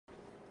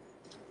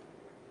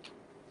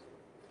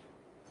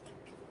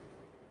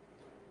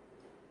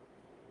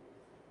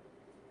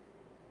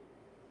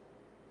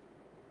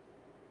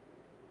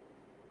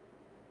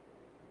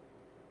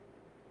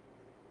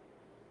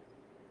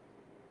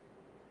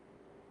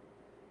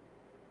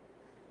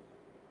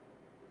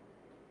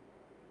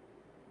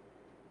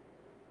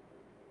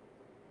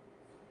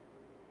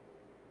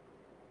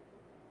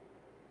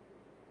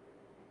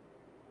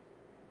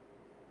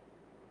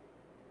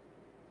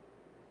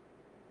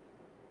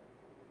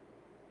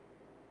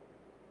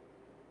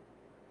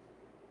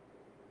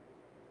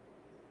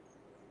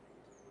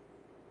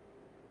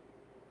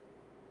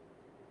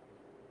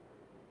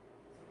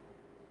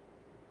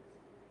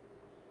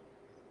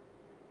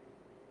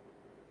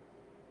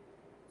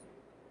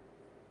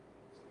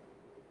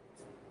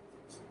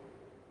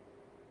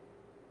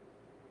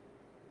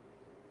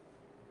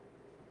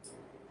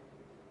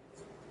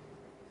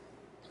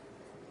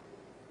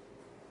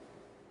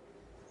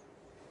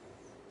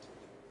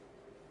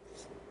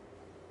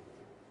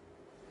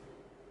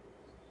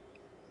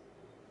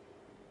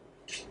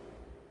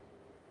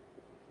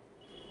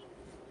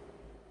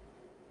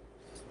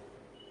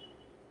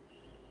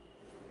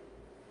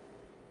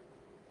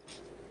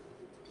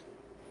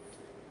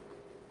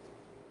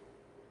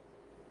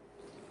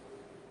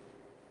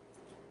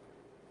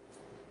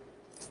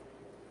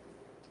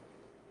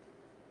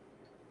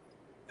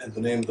In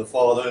the name of the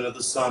Father, and of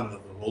the Son, and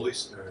of the Holy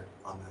Spirit.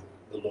 Amen.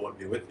 The Lord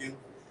be with you.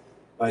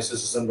 My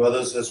sisters and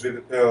brothers, as we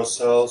prepare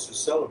ourselves to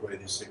celebrate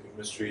these sacred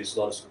mysteries,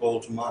 let us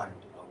call to mind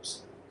our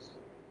sins.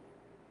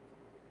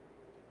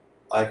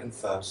 I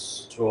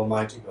confess to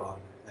Almighty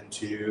God, and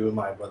to you,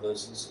 my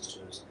brothers and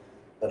sisters,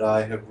 that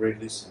I have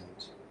greatly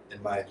sinned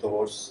in my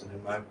thoughts and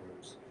in my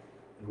words,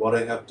 in what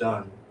I have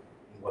done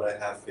and what I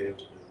have failed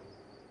to do,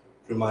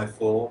 through my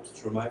fault,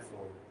 through my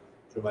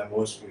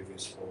most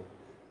grievous fault.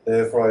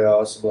 Therefore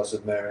I ask the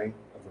Blessed Mary,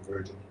 of the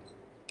Virgin,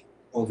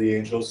 all the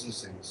angels and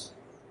saints,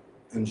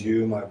 and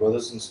you, my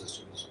brothers and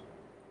sisters,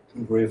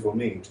 and pray for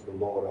me to the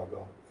Lord our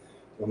God.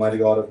 The Almighty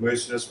God of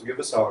mercy, forgive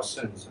us our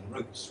sins and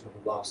bring us to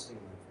everlasting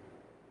life.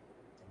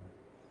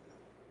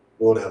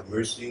 Lord have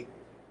mercy.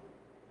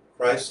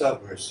 Christ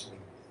have mercy.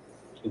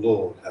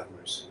 Lord have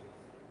mercy.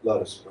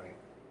 Let us pray.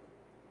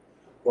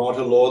 Grant,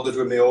 O Lord, that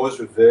we may always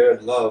revere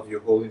and love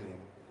your holy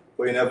name,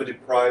 for you never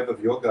deprive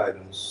of your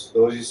guidance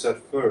those you set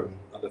firm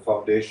on the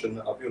foundation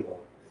of your law.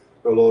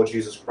 For Lord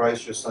Jesus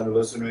Christ, your Son, who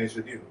lives and reigns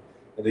with you,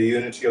 in the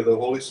unity of the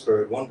Holy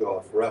Spirit, one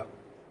God, forever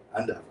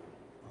and ever.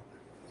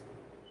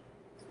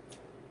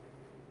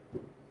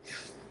 Amen.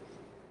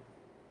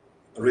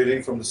 A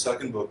reading from the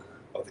second book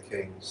of the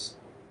Kings.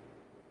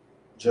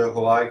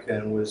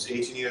 Jehoiakim was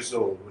 18 years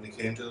old when he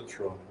came to the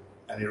throne,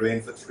 and he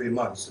reigned for 3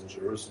 months in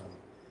Jerusalem.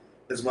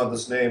 His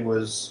mother's name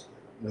was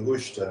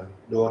Nehushta,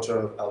 daughter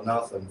of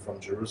Elnathan from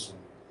Jerusalem.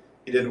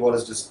 He did what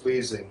is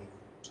displeasing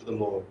to the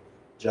Lord,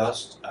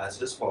 just as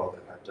his father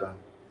had done.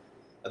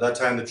 At that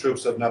time the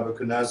troops of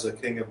Nebuchadnezzar,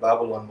 king of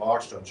Babylon,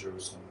 marched on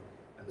Jerusalem,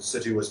 and the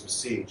city was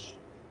besieged.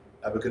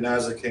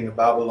 Nebuchadnezzar, king of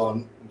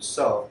Babylon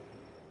himself,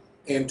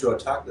 aimed to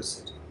attack the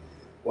city,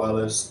 while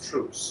his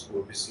troops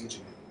were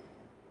besieging it.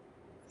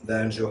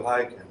 Then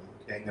Jehoiakim,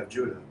 king of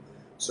Judah,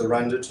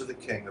 surrendered to the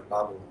king of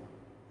Babylon.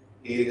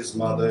 He, his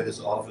mother, his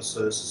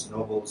officers, his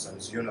nobles, and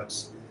his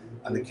eunuchs,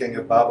 and the king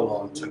of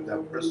Babylon took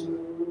them prisoner.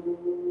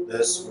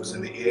 This was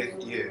in the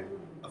 8th year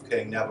of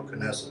King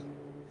Nebuchadnezzar.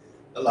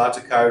 The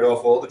latter carried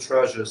off all the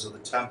treasures of the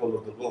temple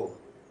of the Lord,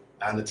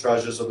 and the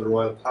treasures of the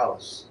royal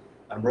palace,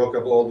 and broke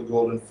up all the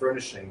golden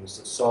furnishings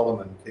that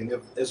Solomon, king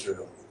of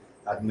Israel,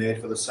 had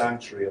made for the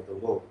sanctuary of the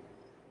Lord,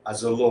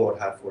 as the Lord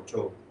had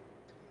foretold.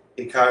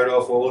 He carried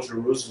off all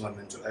Jerusalem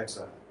into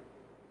exile.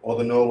 All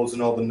the nobles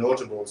and all the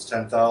notables,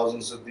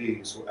 10,000s of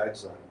these, were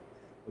exiled,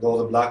 with all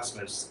the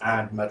blacksmiths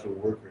and metal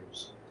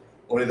workers.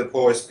 Only the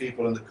poorest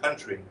people in the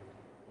country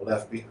were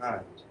left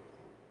behind.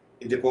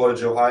 He deported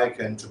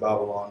Jehoiakim to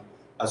Babylon,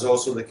 as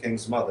also the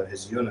king's mother,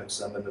 his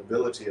eunuchs, and the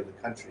nobility of the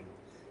country.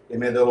 He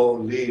made them all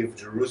leave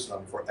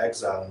Jerusalem for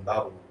exile in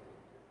Babylon.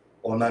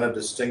 All men of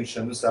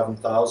distinction,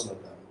 7,000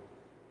 of them,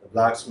 the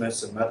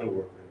blacksmiths and metal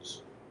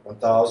workers,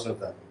 1,000 of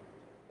them,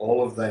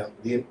 all of them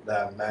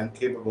men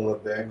capable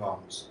of bearing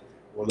arms,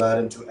 were led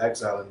into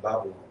exile in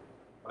Babylon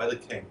by the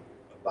king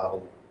of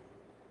Babylon.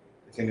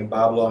 The king of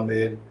Babylon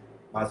made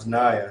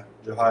Mattaniah,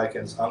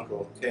 Jehoiakim's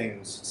uncle, king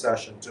in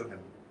succession to him,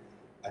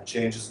 and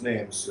changed his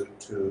name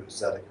to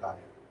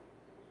Zedekiah.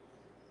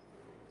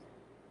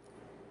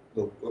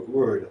 The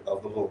word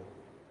of the Lord.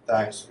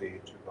 Thanks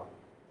be to God.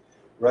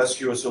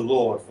 Rescue us, O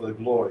Lord, for the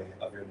glory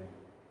of your name.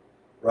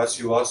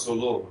 Rescue us, O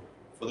Lord,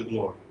 for the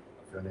glory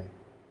of your name.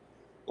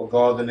 O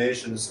God, the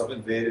nations have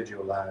invaded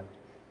your land.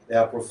 They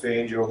have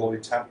profaned your holy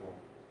temple.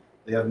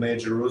 They have made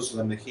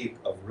Jerusalem a heap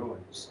of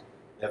ruins.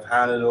 They have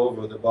handed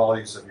over the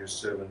bodies of your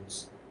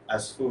servants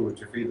as food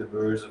to feed the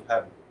birds of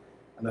heaven,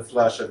 and the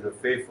flesh of your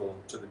faithful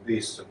to the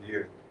beasts of the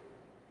earth.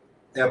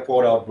 They have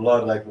poured out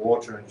blood like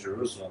water in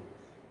Jerusalem,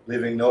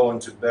 leaving no one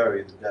to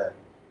bury the dead.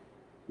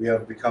 We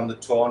have become the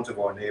taunt of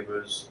our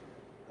neighbors,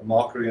 the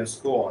mockery and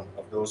scorn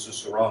of those who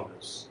surround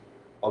us.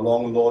 How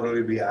long, Lord, will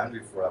you be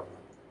angry forever?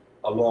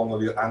 How long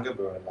will your anger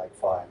burn like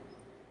fire?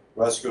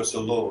 Rescue us,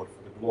 O Lord,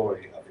 for the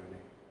glory of your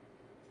name.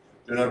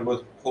 Do not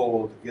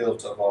withhold the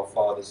guilt of our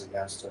fathers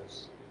against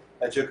us.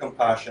 Let your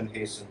compassion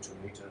hasten to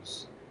meet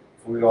us,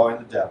 for we are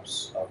in the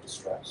depths of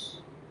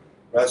distress.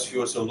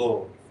 Rescue us, O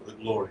Lord, for the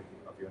glory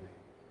of your name.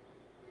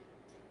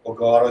 O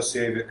God, our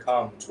Savior,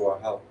 come to our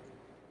help.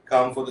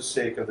 Come for the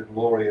sake of the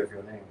glory of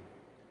your name.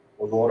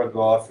 O Lord our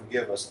God,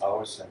 forgive us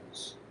our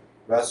sins.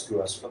 Rescue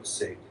us for the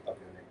sake of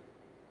your name.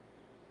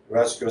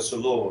 Rescue us, O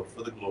Lord,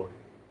 for the glory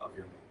of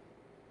your name.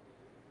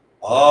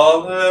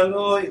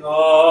 Alleluia,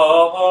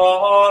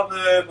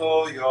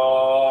 alleluia,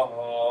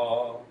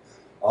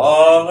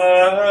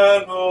 alleluia,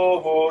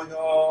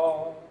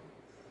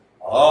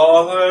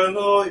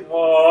 alleluia,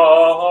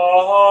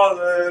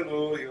 alleluia,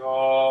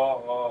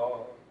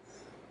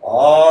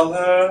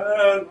 alleluia.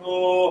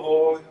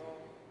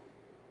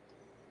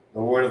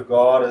 The Word of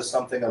God is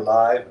something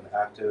alive and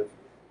active.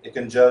 It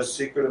can judge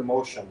secret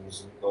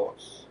emotions and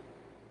thoughts.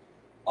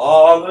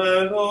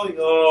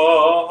 Alleluia,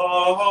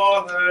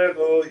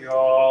 alleluia,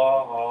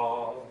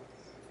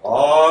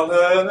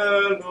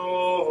 alleluia.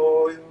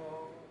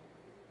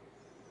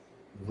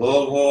 The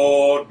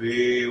Lord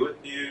be with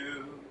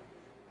you,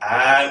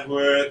 and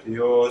with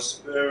your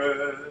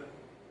spirit.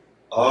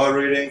 A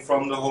reading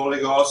from the Holy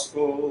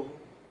Gospel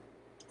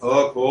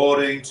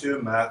according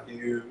to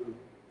Matthew.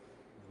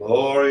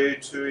 Glory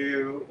to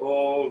you,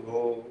 O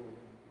Lord.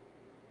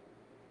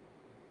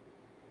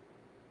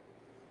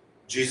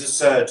 Jesus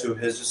said to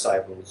his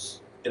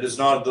disciples, "It is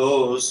not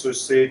those who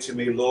say to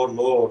me, 'Lord,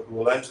 Lord,' who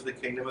will enter the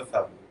kingdom of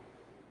heaven,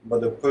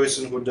 but the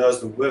person who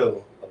does the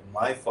will of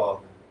my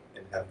Father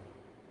in heaven.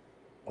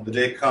 When the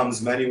day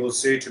comes, many will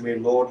say to me,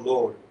 'Lord,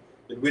 Lord,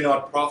 did we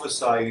not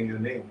prophesy in your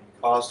name,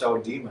 cast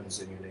out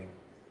demons in your name,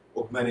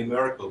 work many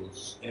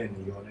miracles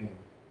in your name?'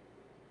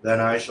 Then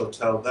I shall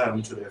tell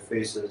them to their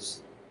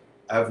faces,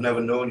 'I have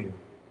never known you.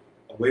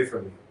 Away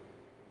from me,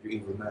 you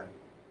evil men.'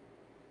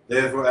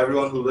 Therefore,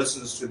 everyone who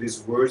listens to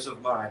these words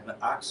of mine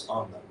and acts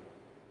on them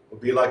will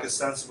be like a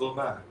sensible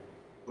man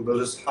who built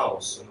his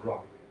house on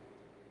rock.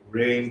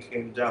 Rain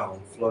came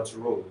down, floods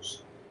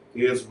rose,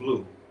 gales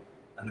blew,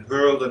 and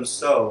hurled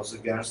themselves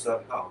against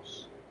that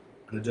house,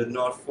 and it did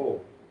not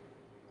fall.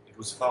 It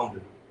was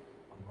founded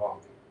on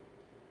rock.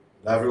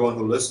 And everyone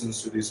who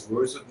listens to these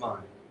words of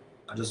mine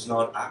and does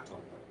not act on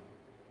them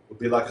will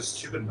be like a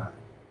stupid man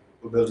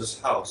who built his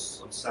house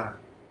on sand.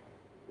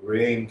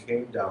 Rain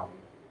came down,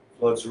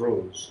 floods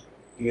rose,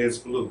 gales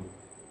blew,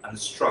 and it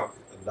struck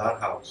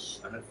that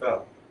house, and it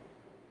fell.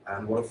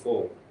 And what a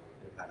fall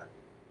it had."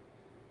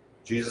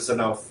 Jesus had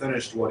now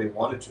finished what he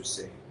wanted to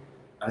say,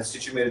 and his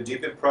teaching made a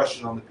deep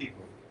impression on the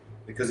people,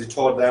 because he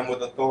taught them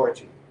with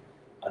authority,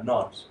 and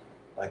not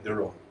like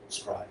their own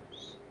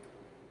scribes.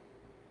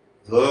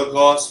 The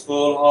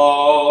Gospel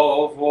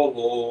of the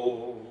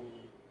Lord.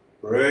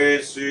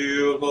 Praise to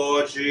you,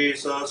 Lord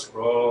Jesus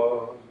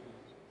Christ.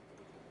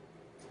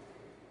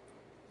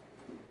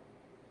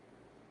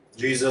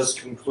 Jesus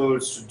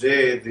concludes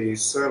today the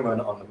Sermon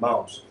on the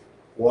Mount,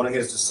 warning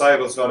his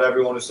disciples, "Not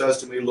everyone who says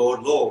to me,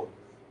 'Lord, Lord,'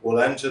 will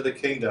enter the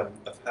kingdom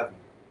of heaven,"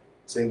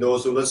 saying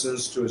those who listen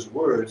to his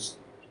words,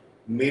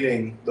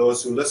 meaning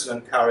those who listen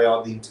and carry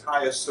out the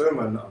entire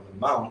Sermon on the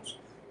Mount,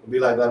 will be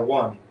like that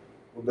one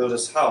who built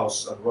his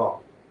house on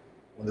rock.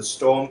 When the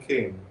storm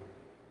came,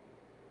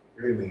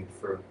 he remained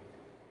firm.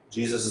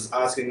 Jesus is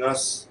asking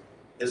us,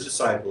 his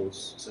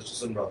disciples,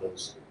 sisters and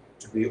brothers,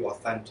 to be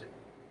authentic.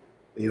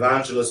 The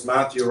evangelist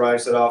Matthew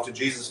writes that after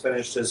Jesus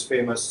finished his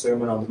famous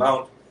Sermon on the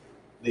Mount,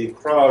 the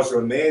crowds were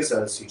amazed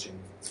at his teaching,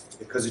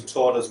 because he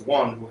taught as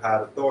one who had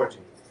authority,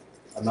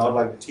 and not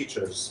like the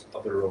teachers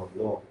of their own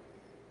law.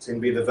 Seem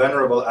to be the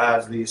venerable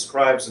as the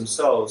scribes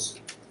themselves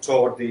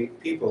taught the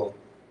people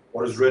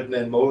what is written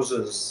in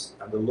Moses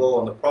and the law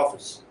and the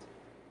prophets.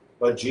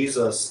 But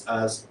Jesus,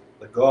 as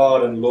the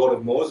God and Lord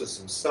of Moses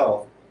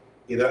himself,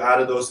 either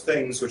added those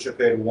things which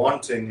appeared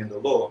wanting in the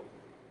law,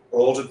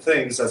 or altered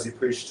things as he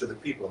preached to the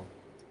people.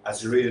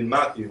 As you read in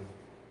Matthew,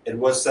 "It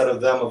was said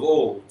of them of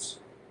old,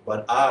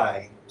 but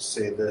I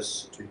say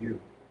this to you."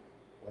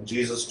 When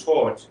Jesus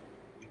taught,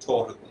 he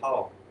taught with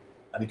power,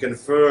 and he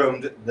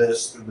confirmed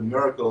this through the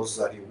miracles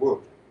that he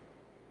worked,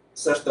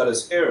 such that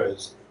his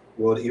hearers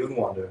would even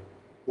wonder,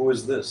 "Who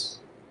is this,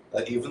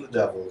 that even the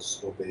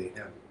devils obey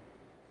him?"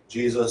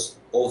 Jesus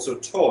also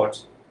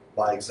taught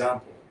by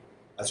example.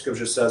 As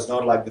Scripture says,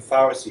 not like the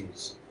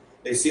Pharisees.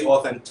 They see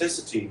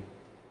authenticity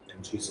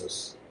in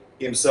Jesus.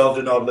 He himself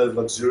did not live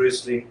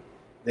luxuriously.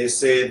 They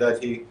say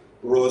that he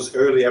rose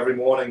early every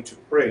morning to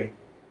pray.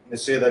 They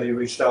say that he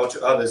reached out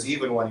to others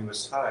even when he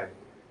was tired.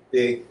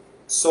 They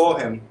saw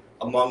him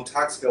among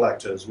tax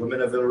collectors, women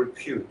of ill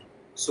repute,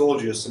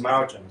 soldiers,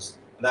 Samaritans,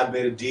 and that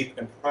made a deep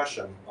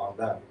impression on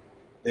them.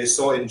 They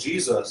saw in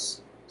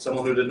Jesus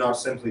someone who did not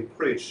simply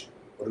preach,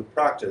 but who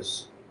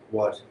practiced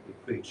what he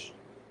preached.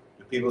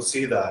 Do people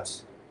see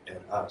that in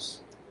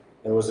us?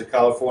 There was a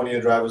California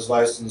driver's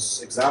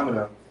license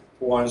examiner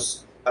who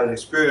once had an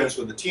experience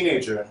with a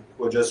teenager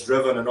who had just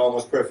driven an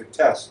almost perfect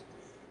test.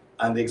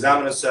 And the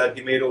examiner said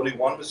he made only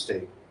one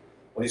mistake.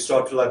 When he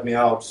stopped to let me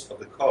out of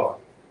the car,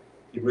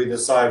 he breathed a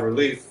sigh of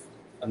relief,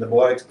 and the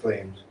boy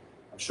exclaimed,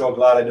 "I'm sure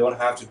glad I don't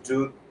have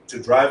to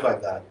drive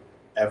like that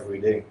every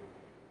day."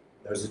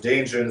 There's a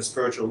danger in the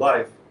spiritual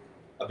life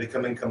of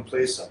becoming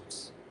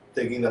complacent,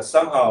 thinking that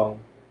somehow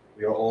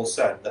we are all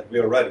set, that we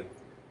are ready,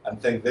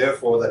 and think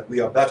therefore that we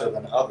are better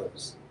than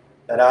others.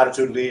 That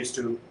attitude leads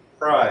to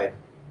pride,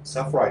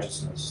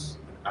 self-righteousness,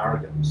 and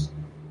arrogance.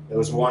 There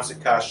was once a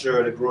cashier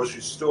at a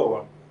grocery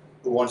store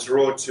who once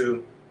wrote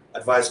to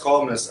advise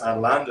columnist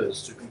Ann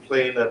Landers to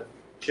complain that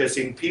she had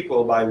seen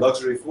people buy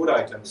luxury food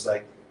items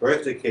like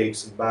birthday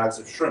cakes and bags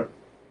of shrimp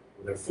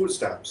with their food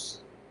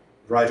stamps.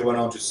 The writer went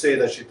on to say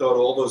that she thought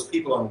all those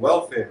people on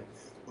welfare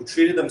who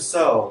treated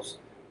themselves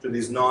to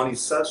these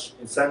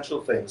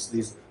non-essential things,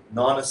 these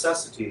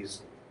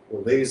non-necessities,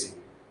 were lazy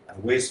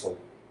and wasteful,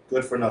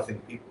 good-for-nothing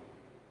people.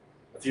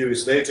 A few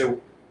weeks later,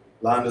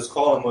 Landers'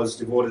 column was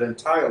devoted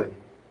entirely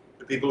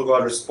to people who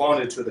had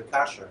responded to the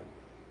cashier.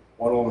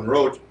 One woman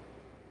wrote,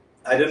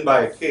 "I didn't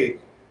buy a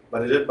cake,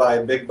 but I did buy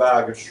a big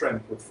bag of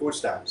shrimp with food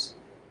stamps.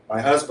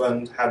 My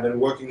husband had been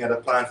working at a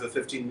plant for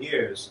 15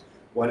 years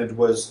when it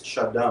was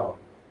shut down.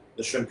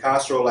 The shrimp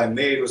casserole I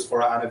made was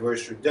for our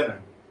anniversary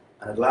dinner,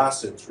 and it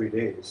lasted 3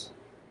 days."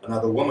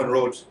 Another woman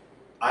wrote,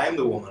 "I am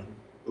the woman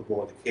who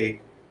bought the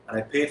cake, and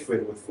I paid for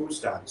it with food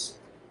stamps.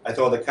 I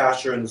thought the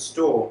cashier in the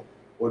store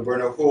would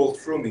burn a hole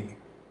through me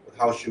with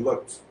how she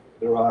looked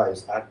with her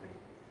eyes at me.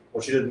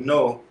 What she didn't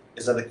know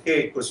is that the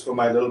cake was for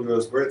my little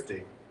girl's birthday.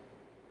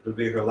 It will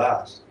be her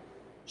last.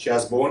 She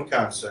has bone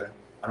cancer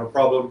and will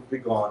probably be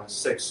gone in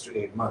 6 to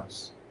 8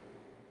 months.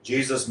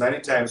 Jesus many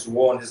times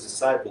warned his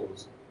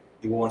disciples.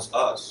 He warns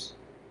us.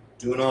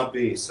 Do not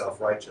be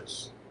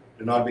self-righteous.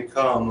 Do not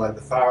become like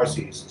the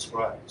Pharisees and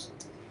scribes.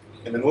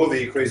 In the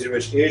movie Crazy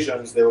Rich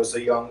Asians, there was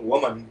a young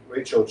woman,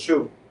 Rachel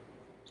Chu,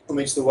 who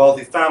meets the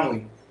wealthy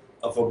family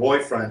of her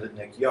boyfriend,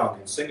 Nick Young,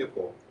 in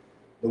Singapore.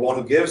 The one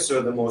who gives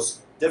her the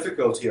most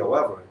difficulty,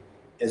 however,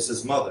 is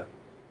his mother,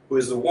 who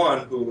is the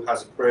one who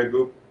has a prayer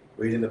group,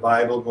 reading the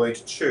Bible, going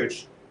to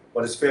church,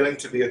 but is failing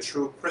to be a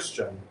true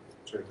Christian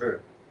to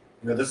her.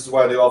 This is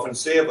why they often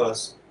say of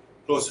us,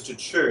 closer to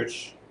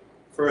church,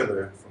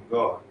 further from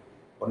God.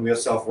 When we are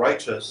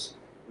self-righteous,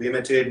 we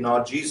imitate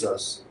not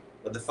Jesus,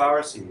 but the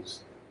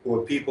Pharisees, who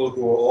were people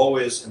who were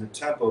always in the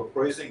temple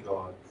praising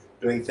God,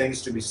 doing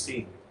things to be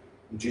seen.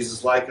 And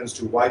Jesus likens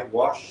to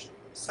whitewashed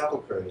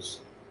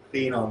sepulchres,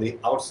 clean on the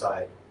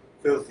outside,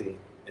 filthy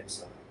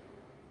inside.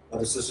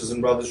 Brothers, sisters,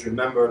 and brothers,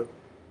 remember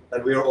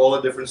that we are all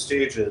at different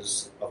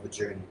stages of the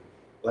journey.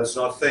 Let's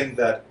not think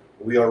that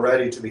we are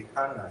ready to be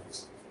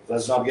canonized.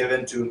 Let's not give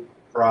in to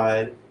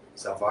pride,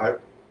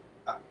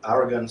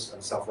 self-arrogance,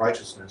 and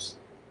self-righteousness.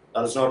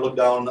 Let us not look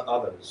down on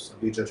others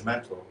and be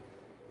judgmental.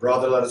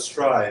 Rather, let us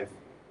strive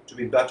to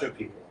be better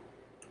people,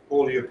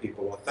 holier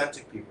people,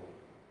 authentic people,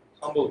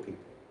 humble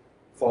people,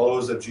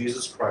 followers of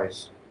Jesus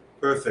Christ,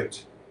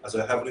 perfect as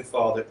our Heavenly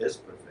Father is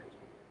perfect,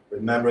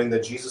 remembering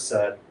that Jesus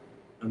said,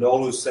 "And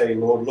all who say,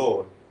 'Lord,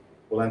 Lord,'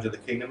 will enter the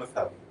kingdom of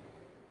heaven,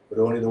 but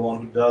only the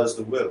one who does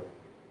the will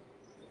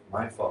of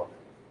my Father."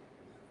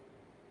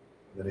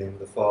 In the name of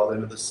the Father,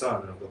 and of the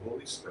Son, and of the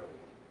Holy Spirit.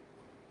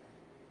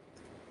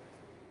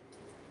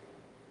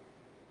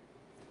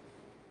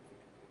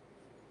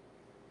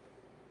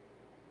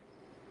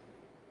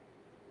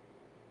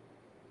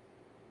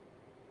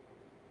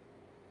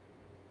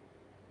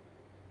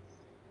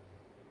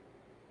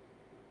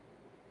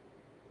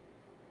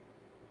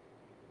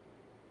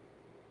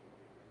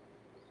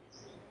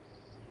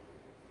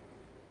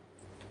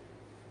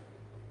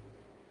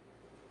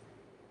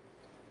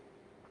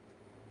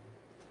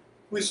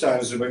 We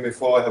stand as we bring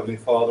before our Heavenly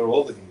Father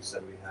all the needs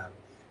that we have.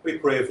 We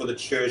pray for the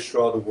Church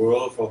throughout the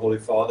world, for Holy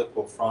Father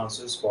Pope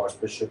Francis, for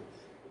Archbishop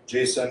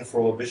Jason,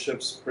 for all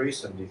bishops,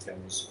 priests, and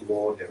deacons.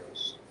 Lord, hear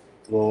us.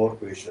 Lord,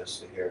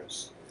 graciously hear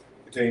us.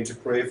 Continue to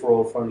pray for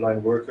all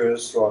frontline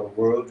workers throughout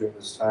the world during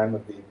this time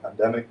of the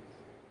pandemic.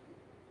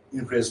 We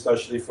pray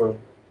especially for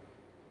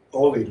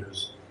all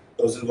leaders,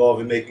 those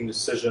involved in making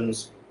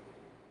decisions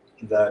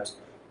that,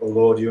 oh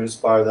Lord, you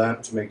inspire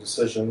them to make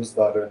decisions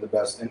that are in the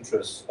best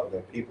interests of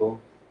their people,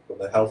 for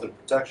the health and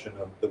protection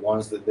of the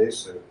ones that they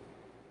serve.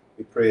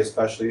 We pray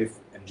especially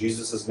in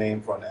Jesus'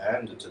 name for an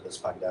end to this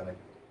pandemic.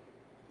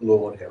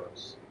 Lord, hear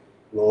us.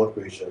 Lord,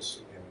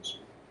 gracious, hear us.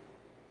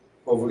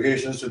 For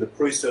vocations to the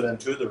priesthood and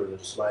to the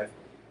religious life,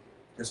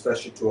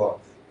 especially to our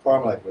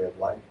Carmelite way of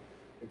life,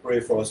 we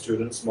pray for our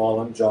students,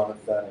 Marlon,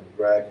 Jonathan, and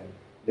Greg,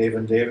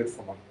 and David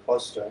from our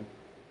cluster.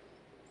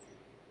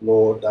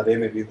 Lord, that they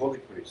may be holy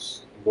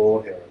priests.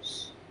 Lord, hear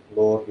us.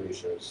 Lord,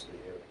 graciously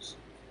hear us.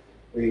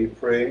 We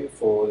pray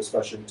for the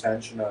special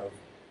intention of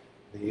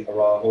the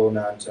Araujo,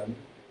 Nanton,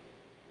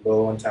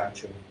 Lowe, and Tang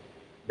Choon,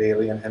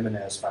 Bailey, and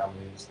Jimenez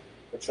families,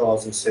 for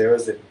Charles and Sarah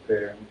as they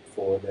prepare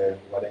for their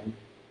wedding,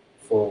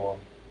 for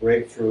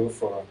breakthrough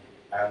for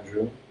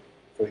Andrew,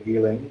 for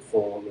healing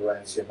for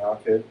Laurencia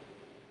Naked,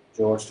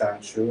 George Tang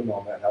Choon,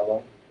 Norma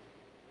Hella,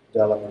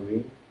 Della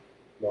Marie,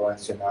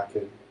 Laurencia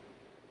Naked.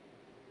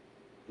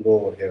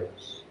 Lord, hear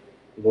us.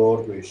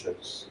 Lord,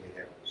 graciously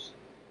hear us.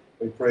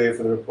 We pray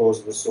for the repose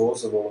of the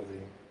souls of all of the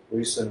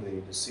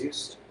recently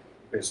deceased.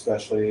 We pray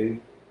especially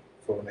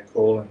for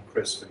Nicole and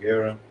Chris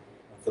Figuera, and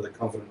for the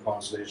comfort and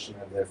consolation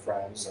of their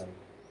friends and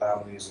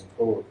families and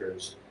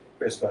co-workers. We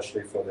pray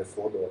especially for their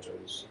 4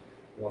 daughters.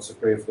 We also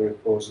pray for the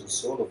repose of the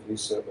soul of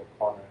Lisa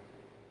O'Connor.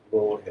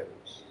 Lord, hear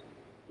us.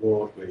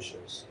 Lord,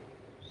 gracious, hear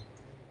us.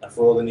 And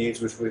for all the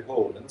needs which we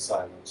hold in the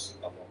silence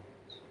of our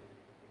hearts.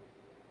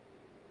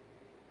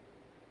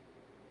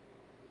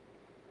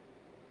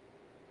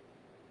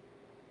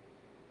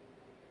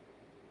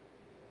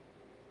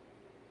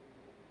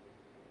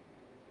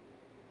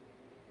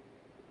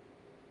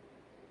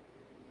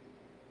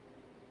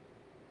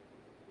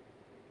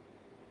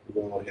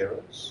 Lord, hear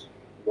us.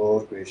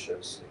 Lord,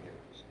 graciously hear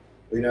us.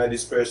 We now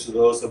these prayers to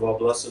those of our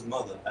Blessed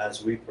Mother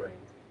as we pray.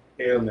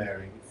 Hail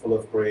Mary, full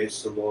of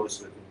grace, the Lord is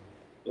with thee.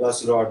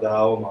 Blessed art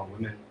thou among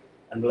women,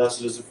 and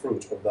blessed is the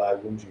fruit of thy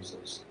womb,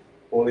 Jesus.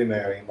 Holy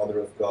Mary, Mother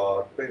of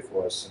God, pray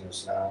for us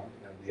sinners now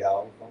and at the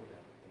hour of our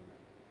death. Amen.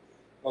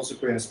 Also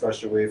pray in a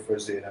special way for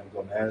Zayden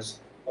Gomez,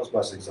 God's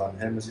blessings on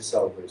him as he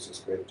celebrates his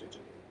great day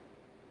today.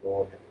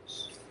 Lord, hear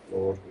us.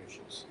 Lord,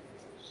 gracious.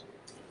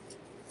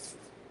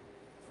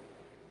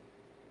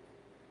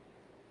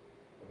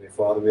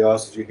 Father, we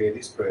ask that you hear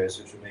these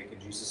prayers which we make in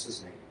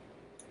Jesus' name.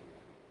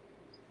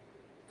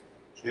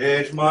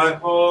 Change my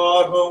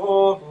heart,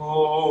 O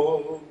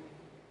Lord.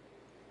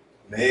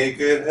 make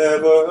it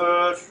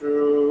ever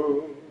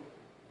true.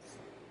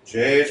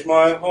 Change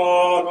my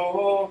heart,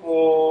 O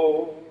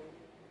Lord,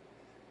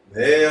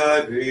 may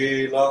I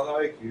be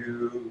like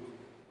you.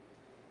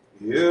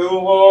 You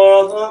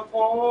are the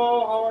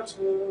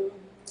potter,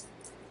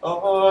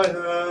 I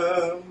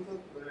am the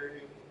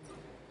clay.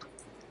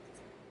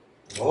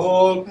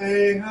 Mold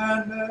me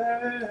and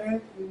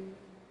make me,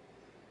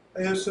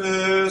 this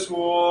is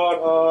what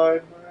I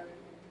pray.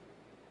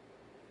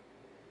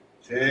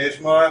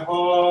 Change my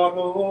heart,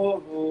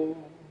 O Lord,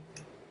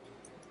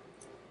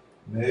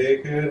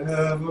 make it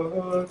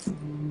ever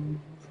true.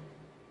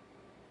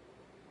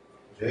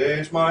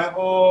 Change my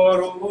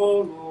heart,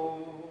 O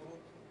Lord,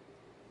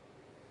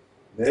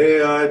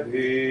 may I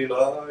be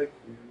like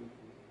you.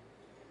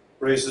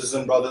 Pray, sisters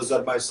and brothers,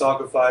 that my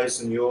sacrifice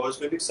and yours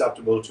may be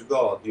acceptable to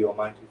God, the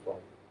Almighty Father.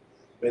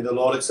 May the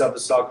Lord accept the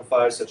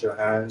sacrifice at your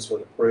hands for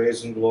the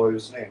praise and glory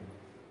of his name,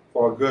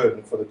 for our good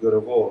and for the good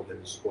of all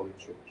his holy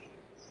church.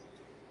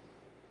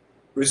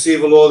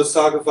 Receive, O Lord, the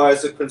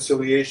sacrifice of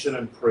conciliation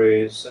and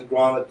praise, and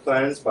grant that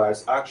cleansed by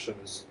its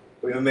actions,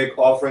 we may make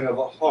offering of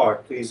a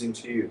heart pleasing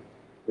to you.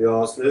 We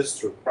ask this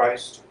through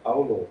Christ our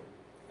Lord.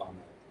 Amen.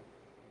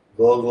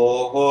 The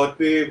Lord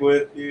be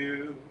with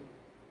you,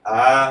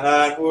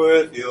 and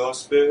with your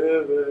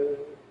spirit.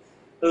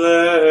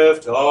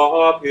 Lift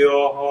up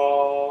your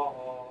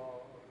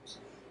hearts.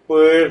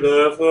 We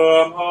lift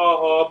them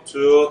up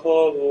to the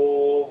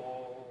Lord.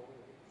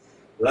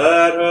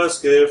 Let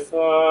us give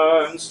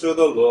thanks to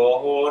the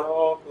Lord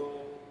our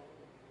God.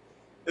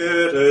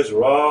 It is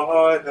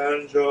right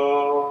and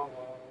just.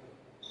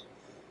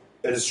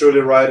 It is truly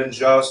right and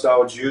just,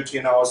 our duty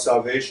and our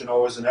salvation,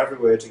 always and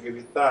everywhere, to give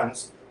you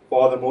thanks,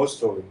 Father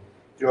most holy,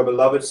 to your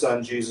beloved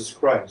Son, Jesus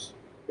Christ,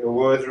 your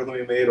word through whom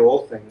he made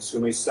all things,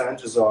 whom he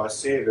sent as our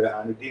Savior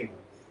and Redeemer,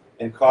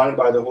 incarnate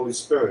by the Holy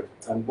Spirit,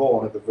 and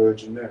born of the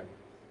Virgin Mary.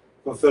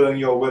 Fulfilling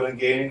your will and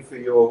gaining for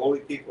your holy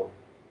people,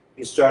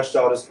 he stretched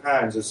out his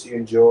hands as he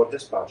endured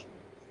his passion,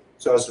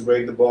 so as to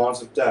break the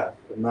bonds of death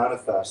and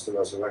manifest the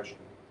resurrection.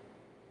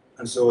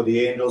 And so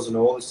the angels and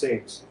all the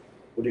saints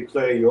will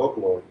declare your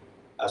glory,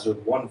 as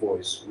with one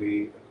voice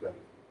we acclaim,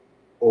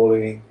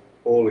 Holy,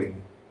 holy,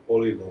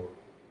 holy Lord,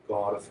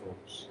 God of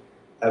hosts.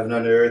 Heaven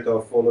and earth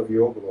are full of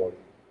your glory.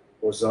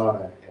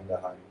 Hosanna in the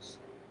highest.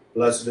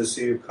 Blessed is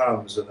he who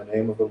comes in the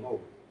name of the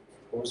Lord.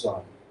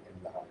 Hosanna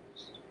in the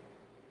highest.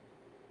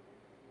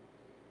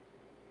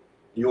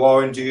 You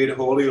are indeed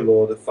holy,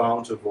 Lord, the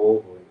fount of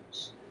all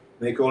holiness.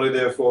 Make holy,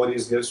 therefore,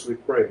 these gifts, we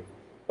pray,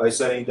 by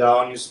sending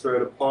down your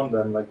Spirit upon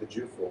them like the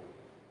dewfall,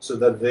 so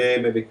that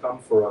they may become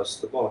for us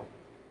the body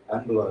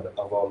and blood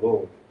of our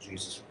Lord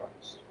Jesus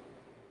Christ.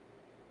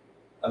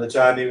 At the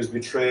time he was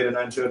betrayed and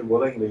entered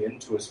willingly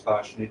into his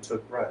passion, he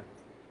took bread,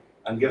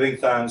 and giving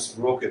thanks,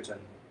 broke it and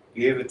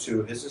gave it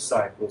to his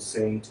disciples,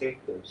 saying,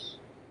 Take this,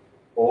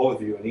 all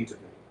of you, and eat of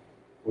it.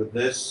 For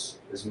this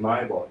is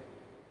my body,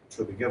 which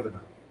will be given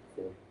up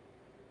for you.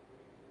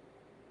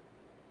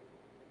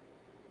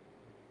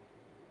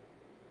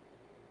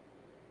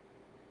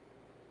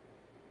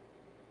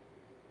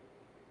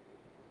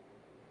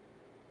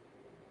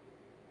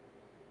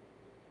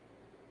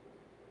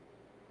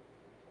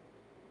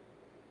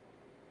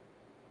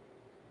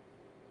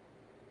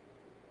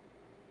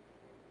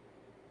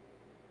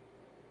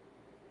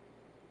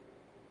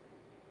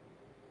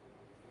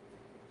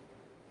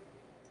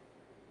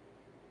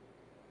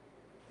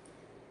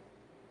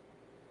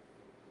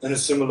 In a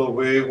similar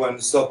way,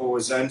 when supper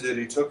was ended,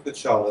 he took the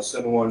chalice,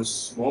 and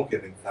once more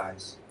giving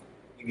thanks,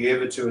 he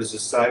gave it to his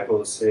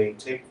disciples, saying,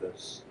 Take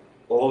this,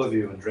 all of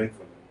you, and drink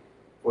from it.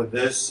 For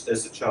this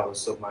is the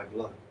chalice of my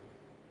blood,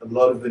 the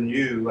blood of the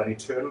new and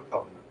eternal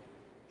covenant,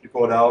 which he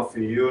poured out for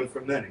you and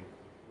for many,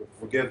 for the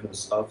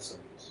forgiveness of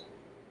sins.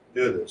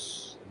 Do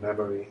this in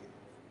memory.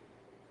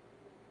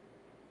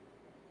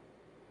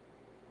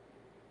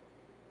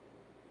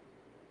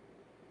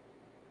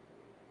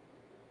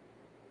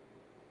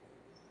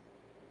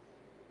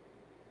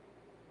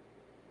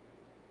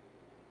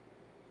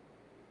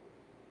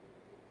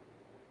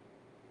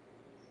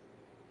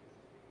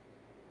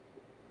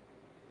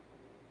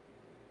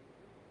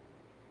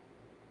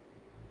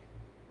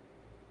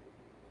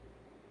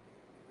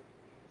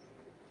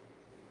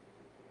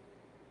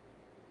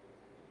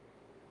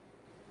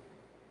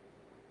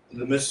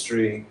 The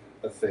mystery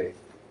of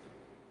faith.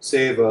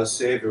 Save us,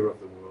 Savior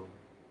of the world,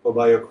 for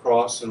by your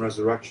cross and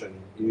resurrection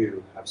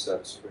you have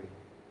set us free.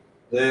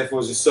 Therefore,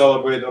 as we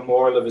celebrate the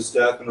memorial of his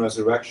death and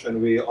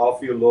resurrection, we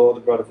offer you, Lord,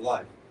 the bread of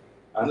life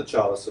and the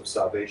chalice of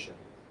salvation,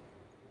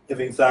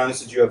 giving thanks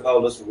that you have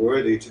held us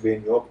worthy to be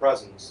in your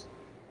presence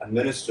and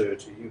minister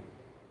to you.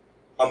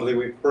 Humbly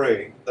we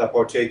pray that,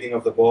 partaking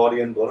of the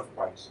body and blood of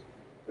Christ,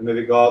 we may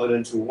be gathered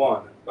into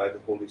one by the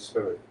Holy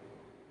Spirit.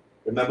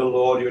 Remember,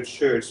 Lord, your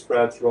church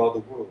spread throughout the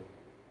world,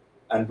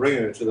 and bring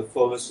her to the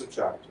fullness of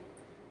charity,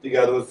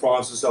 together with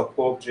Francis, our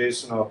Pope,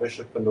 Jason, our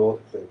Bishop, and all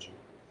the clergy.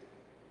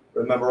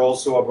 Remember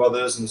also our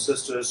brothers and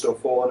sisters who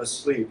have fallen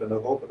asleep in the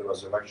hope of the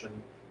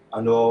resurrection,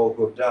 and all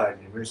who have died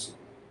in mercy,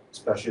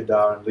 especially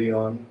Darren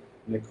Leon,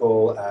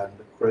 Nicole, and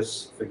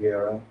Chris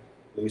Figuera,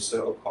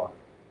 Lisa O'Connor.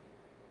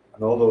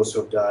 and all those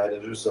who have died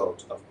as a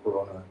result of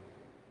corona,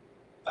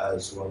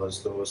 as well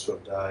as those who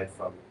have died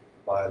from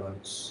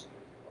violence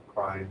or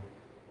crime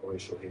or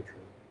racial hatred.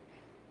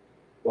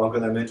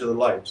 Welcome them into the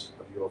light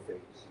of your face.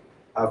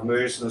 Have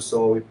mercy on us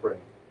all, we pray,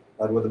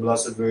 that with the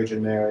Blessed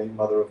Virgin Mary,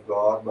 Mother of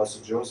God,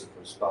 Blessed Joseph,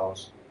 her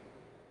spouse,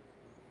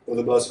 with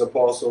the blessed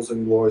apostles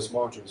and glorious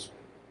martyrs,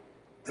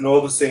 and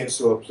all the saints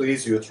who have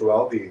pleased you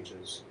throughout the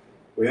ages,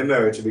 we are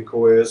merit to be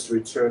co-heirs to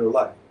eternal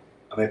life,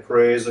 and may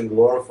praise and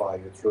glorify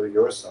you through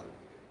your Son,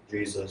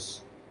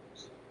 Jesus.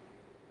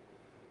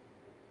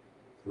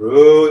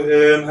 Through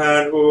him,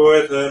 and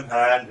with him,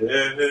 and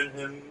in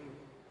him,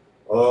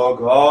 O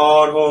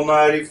God,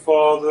 Almighty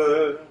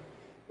Father,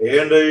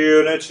 in the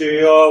unity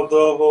of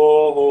the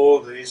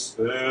Holy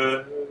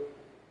Spirit,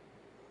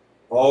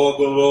 all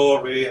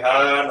glory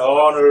and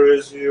honor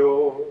is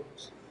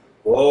yours,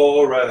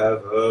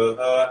 forever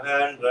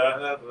and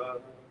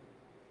ever.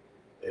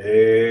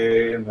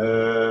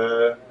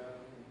 Amen.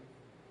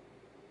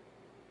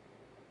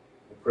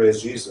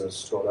 Praise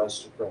Jesus taught us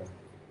to pray.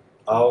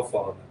 Our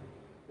Father,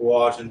 who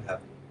art in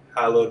heaven,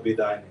 hallowed be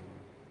thy name.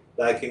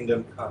 Thy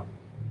kingdom come,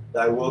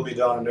 thy will be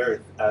done on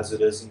earth as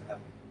it is in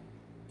heaven.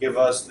 Give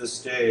us this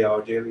day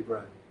our daily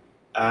bread,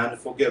 and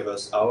forgive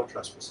us our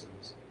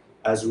trespasses,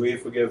 as we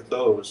forgive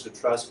those who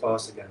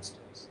trespass against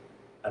us.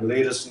 And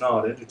lead us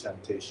not into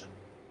temptation,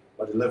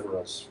 but deliver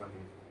us from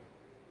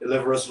evil.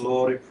 Deliver us,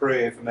 Lord, we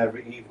pray, from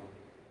every evil,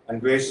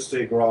 and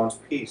graciously grant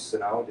peace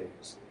in our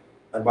days,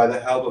 and by the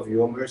help of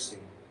your mercy,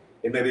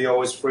 it may be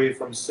always free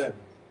from sin,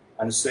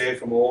 and safe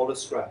from all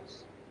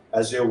distress,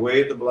 as you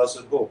await the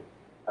blessed hope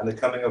and the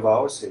coming of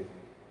our Savior,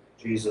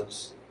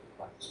 Jesus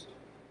Christ.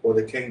 For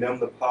the kingdom,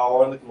 the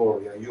power, and the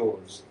glory are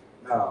yours,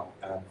 now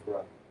and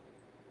forever.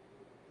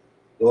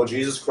 Lord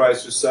Jesus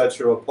Christ, who said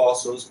to your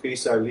apostles,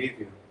 peace I leave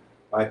you,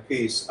 my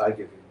peace I give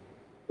you.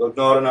 Look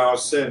not on our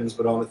sins,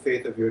 but on the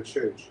faith of your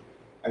church,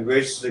 and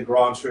graciously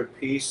grant her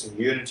peace and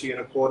unity in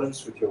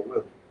accordance with your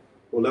will,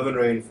 who live and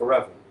reign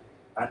forever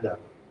and ever.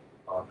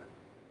 Amen.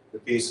 The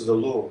peace of the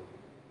Lord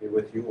be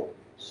with you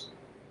always.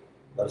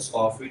 Let us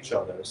offer each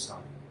other a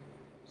sign.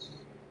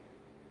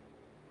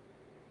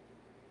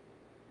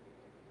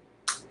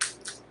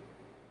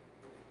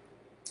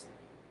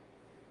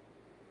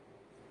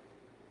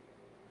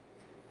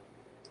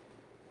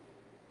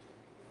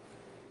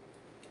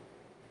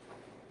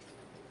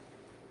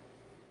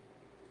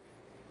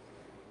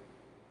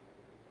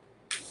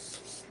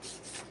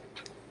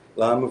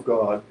 Lamb of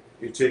God,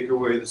 you take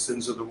away the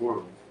sins of the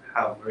world,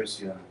 have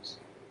mercy on us.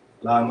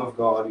 Lamb of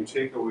God, you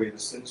take away the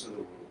sins of the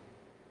world,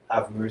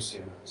 have mercy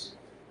on us.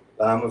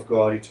 Lamb of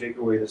God, you take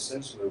away the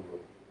sins of the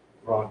world,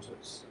 grant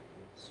us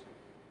peace.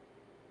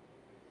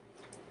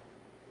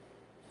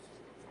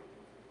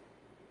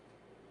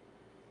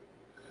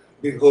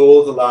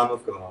 Behold the Lamb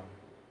of God.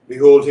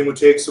 Behold him who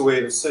takes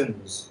away the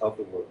sins of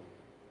the world.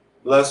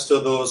 Blessed are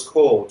those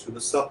called to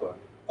the supper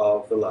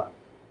of the Lamb.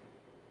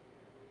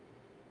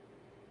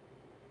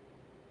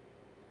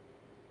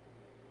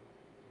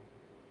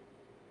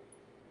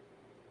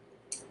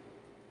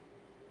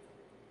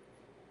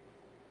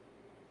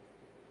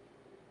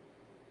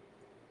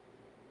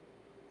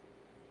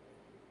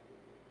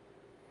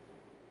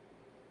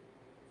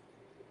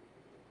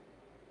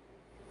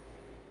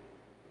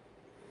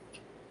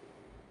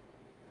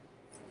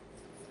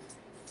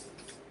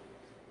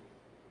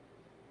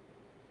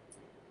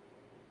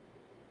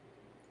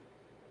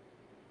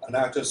 An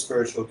act of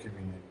spiritual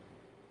communion.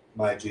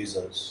 My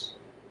Jesus,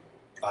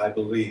 I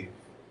believe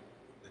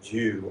that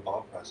you are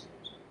present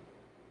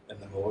in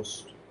the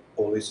most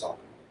holy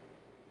sacrament.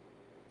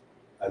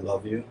 I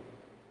love you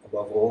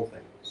above all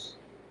things,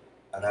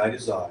 and I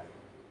desire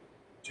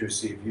to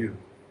receive you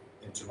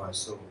into my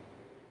soul.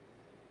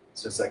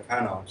 Since I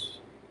cannot,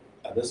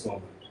 at this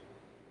moment,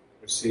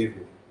 receive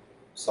you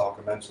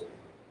sacramentally,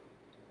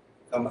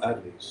 come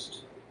at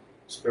least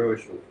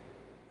spiritually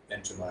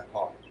into my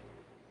heart.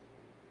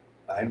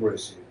 I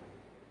embrace you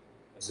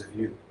as if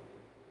you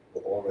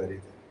were already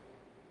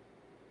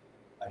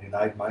there. I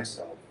unite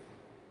myself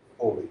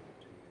wholly to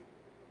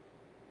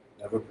you.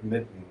 Never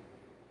permit me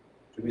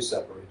to be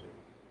separated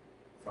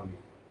from you.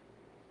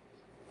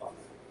 Amen.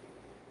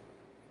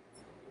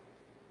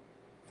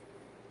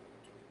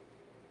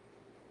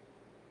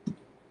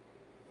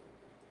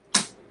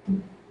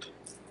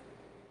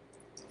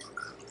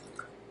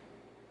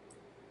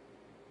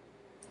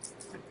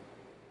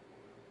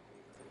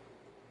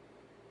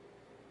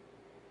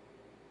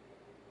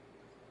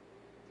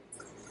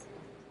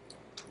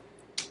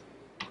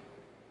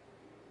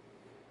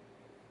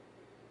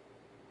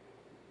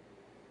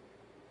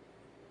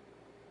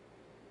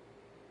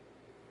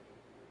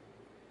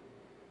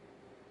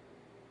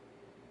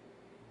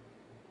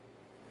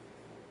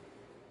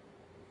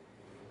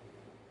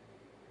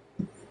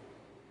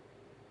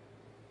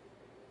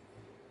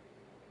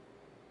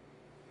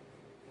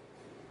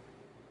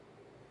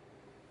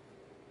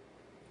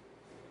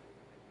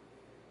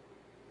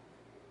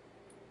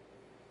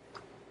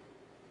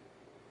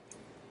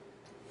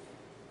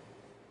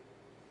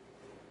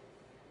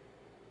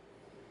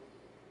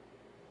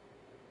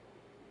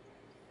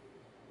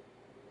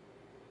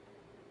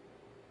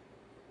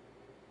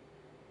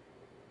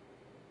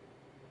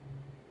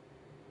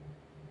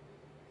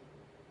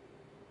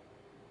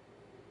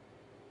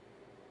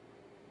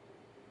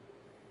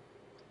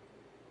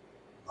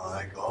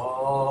 My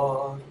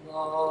God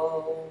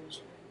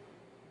loves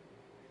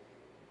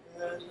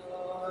me, and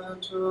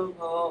unto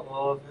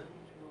love and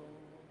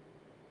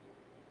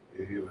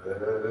joy. He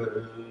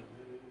read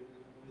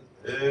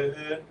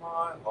within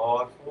my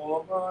heart,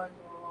 for my God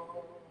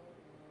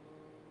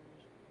loves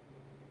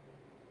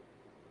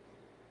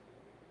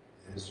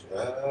me. His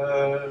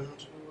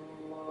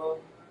gentle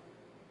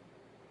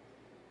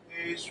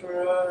he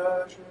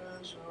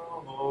stretches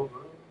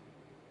over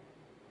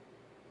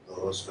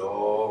the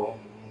storm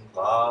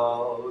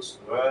clouds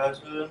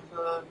threaten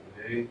the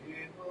day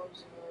he was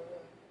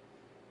there.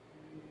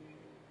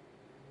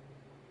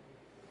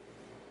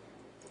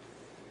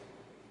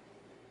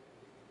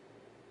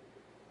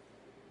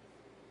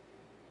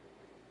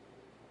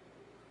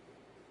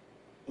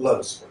 Let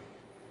us pray.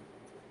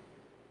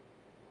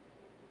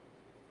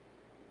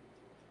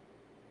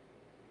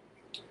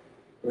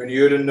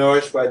 Renewed and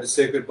nourished by the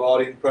sacred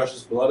body and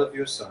precious blood of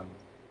your Son,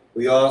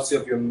 we ask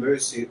of your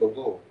mercy, O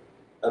Lord,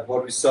 that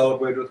what we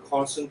celebrate with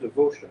constant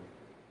devotion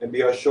may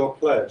be our sure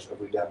pledge of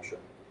redemption.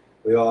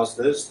 We ask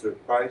this through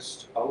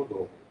Christ our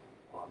Lord.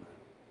 Amen.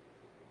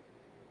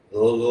 The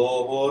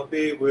Lord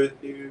be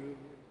with you,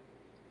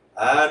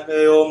 and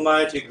may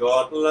Almighty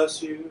God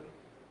bless you,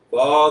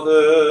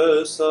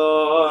 Father,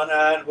 Son,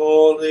 and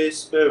Holy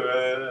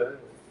Spirit.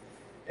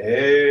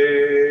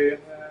 Amen.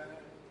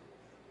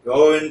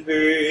 Go in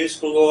peace,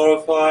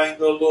 glorifying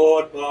the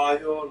Lord by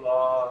your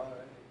life.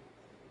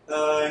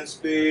 Thanks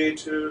be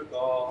to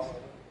God.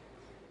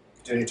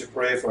 Continue to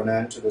pray for an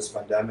end to this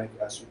pandemic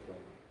as we pray.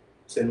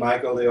 Saint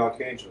Michael the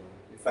Archangel,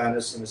 defend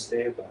us in this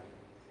day of battle.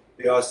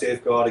 Be our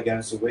safeguard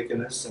against the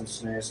wickedness and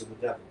snares of the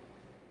devil.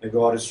 May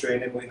God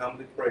restrain him, we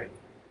humbly pray.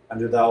 And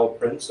do thou, O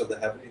Prince of the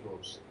heavenly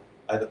host,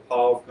 by the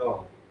power of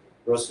God,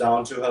 thrust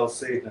down to hell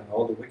Satan and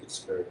all the wicked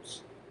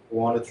spirits who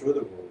wander through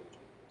the world,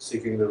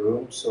 seeking the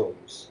ruined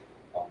souls.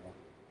 Amen.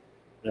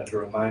 And a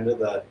reminder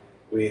that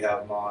we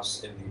have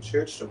Mass in the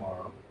church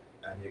tomorrow,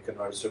 and you can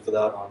register for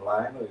that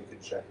online, or you can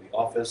check the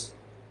office.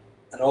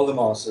 And all the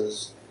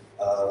Masses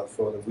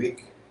for the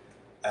week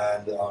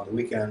and on the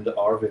weekend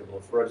are available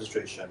for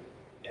registration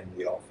in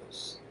the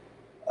office.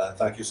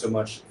 Thank you so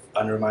much.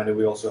 And a reminder,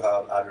 we also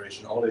have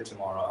Adoration all day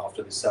tomorrow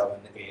after the 7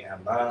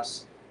 a.m.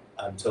 Mass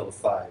until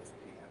 5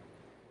 p.m.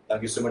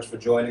 Thank you so much for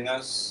joining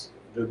us.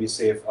 Do be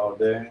safe out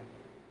there.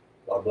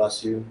 God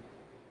bless you.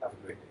 Have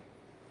a great day.